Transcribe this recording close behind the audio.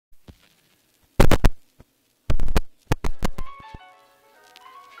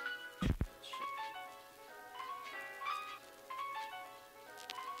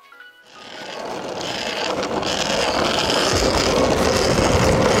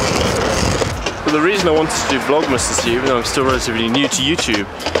But the reason I wanted to do Vlogmas this year, even though I'm still relatively new to YouTube,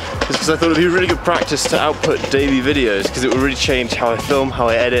 is because I thought it would be really good practice to output daily videos, because it would really change how I film, how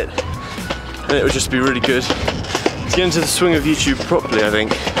I edit, and it would just be really good to get into the swing of YouTube properly, I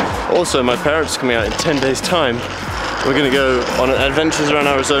think. Also, my parents are coming out in 10 days time. We're going to go on adventures around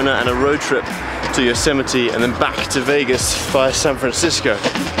Arizona and a road trip to Yosemite and then back to Vegas via San Francisco. So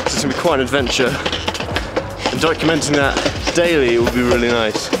it's going to be quite an adventure. And documenting that daily will be really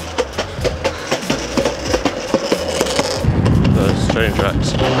nice. Those train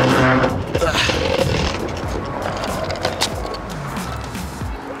tracks.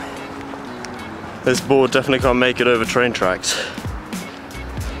 This board definitely can't make it over train tracks.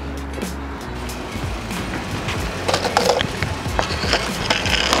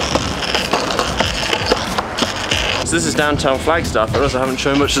 So this is downtown Flagstaff. I realize I haven't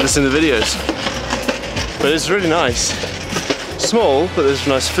shown much of this in the videos, but it's really nice. Small, but there's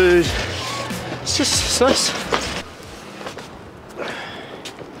nice food. It's nice.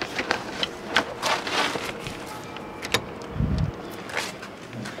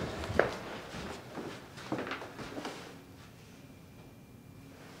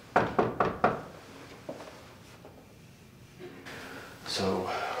 So,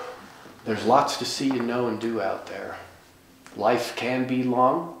 there's lots to see and know and do out there. Life can be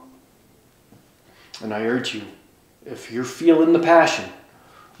long, and I urge you, if you're feeling the passion,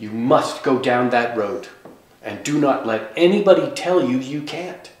 you must go down that road, and do not let anybody tell you you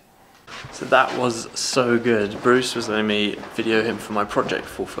can't. So that was so good. Bruce was letting me video him for my project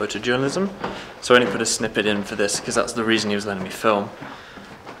for photojournalism, so I only put a snippet in for this because that's the reason he was letting me film.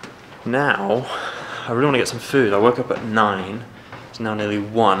 Now, I really want to get some food. I woke up at 9. It's now nearly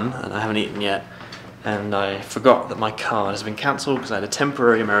 1 and I haven't eaten yet, and I forgot that my card has been cancelled because I had a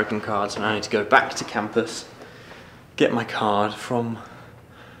temporary American card, so now I need to go back to campus, get my card from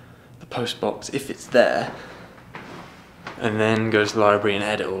the post box if it's there, and then go to the library and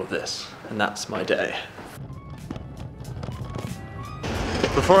edit all of this, and that's my day.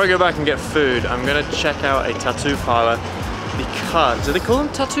 Before I go back and get food, I'm going to check out a tattoo parlor, because, do they call them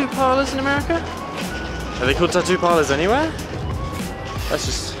tattoo parlors in America? Are they called tattoo parlors anywhere? That's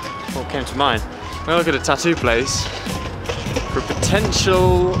just what came to mind. I'm gonna look at a tattoo place for a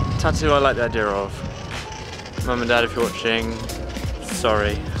potential tattoo I like the idea of. Mum and Dad, if you're watching,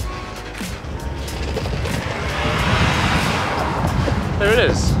 sorry. There it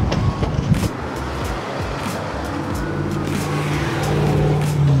is.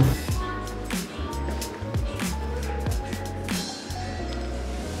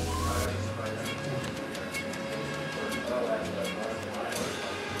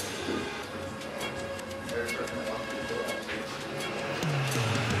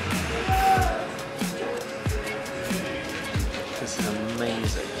 This is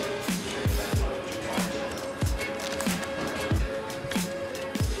amazing.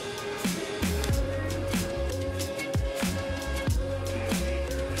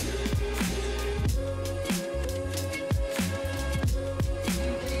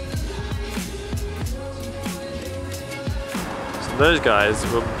 So those guys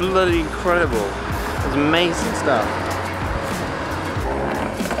were bloody incredible. It was amazing stuff.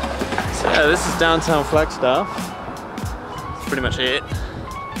 So yeah, this is downtown Flagstaff. Pretty much it.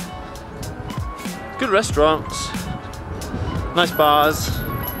 Good restaurants, nice bars.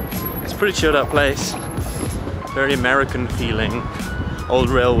 It's a pretty chilled out place. Very American feeling, old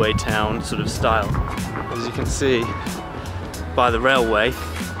railway town sort of style. As you can see by the railway.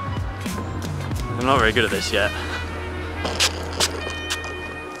 I'm not very good at this yet.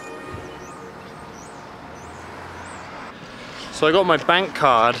 So I got my bank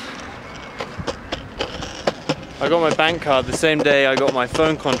card. I got my bank card the same day I got my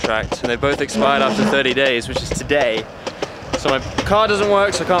phone contract, and they both expired after 30 days, which is today. So my card doesn't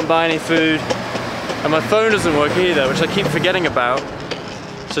work, so I can't buy any food, and my phone doesn't work either, which I keep forgetting about.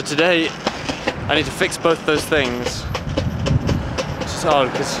 So today, I need to fix both those things. Which is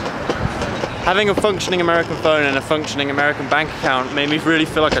hard, because having a functioning American phone and a functioning American bank account made me really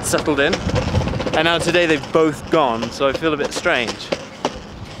feel like I'd settled in. And now today they've both gone, so I feel a bit strange.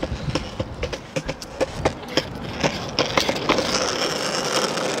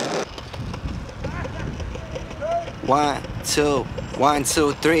 One,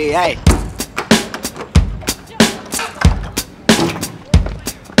 two, three, hey.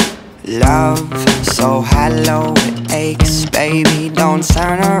 Love so hollow it aches, baby. Don't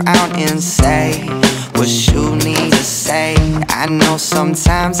turn around and say what you need to say. I know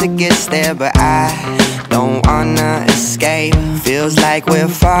sometimes it gets there, but I don't wanna escape. Feels like we're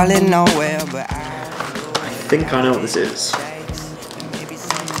falling nowhere, but I think I know what this is.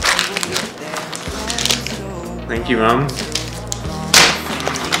 Thank you, Mum.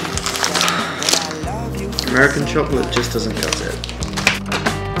 American chocolate just doesn't cut it.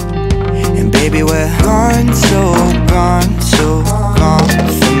 And baby, we're gone for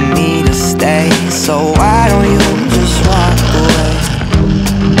me to stay. So why don't you just walk away?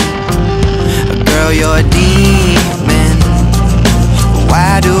 Girl, you're a demon.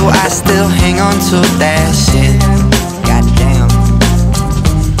 Why do I still hang on to that shit? Goddamn.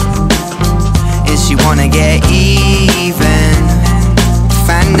 And she wanna get even.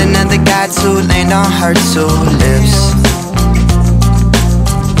 Find another guy to land on her two lips.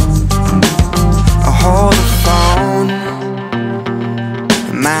 Hold the phone.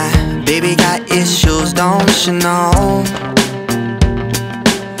 My baby got issues, don't you know?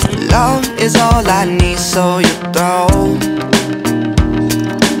 Love is all I need, so you throw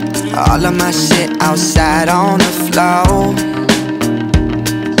all of my shit outside on the floor.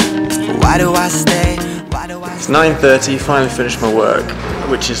 Why do I stay? It's 9:30, finally finished my work,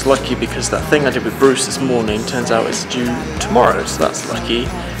 which is lucky because that thing I did with Bruce this morning turns out it's due tomorrow, so that's lucky.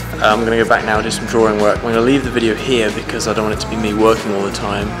 I'm going to go back now and do some drawing work. I'm going to leave the video here because I don't want it to be me working all the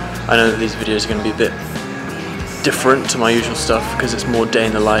time. I know that these videos are going to be a bit different to my usual stuff because it's more day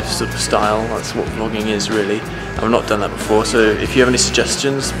in the life sort of style. That's what vlogging is really. I've not done that before, so if you have any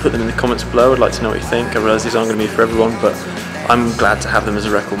suggestions, put them in the comments below. I'd like to know what you think. I realise these aren't going to be for everyone, but I'm glad to have them as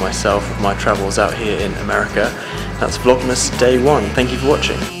a record myself of my travels out here in America. That's Vlogmas Day 1. Thank you for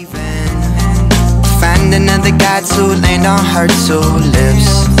watching. Find another guy to land on her two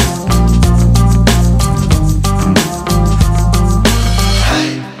lips.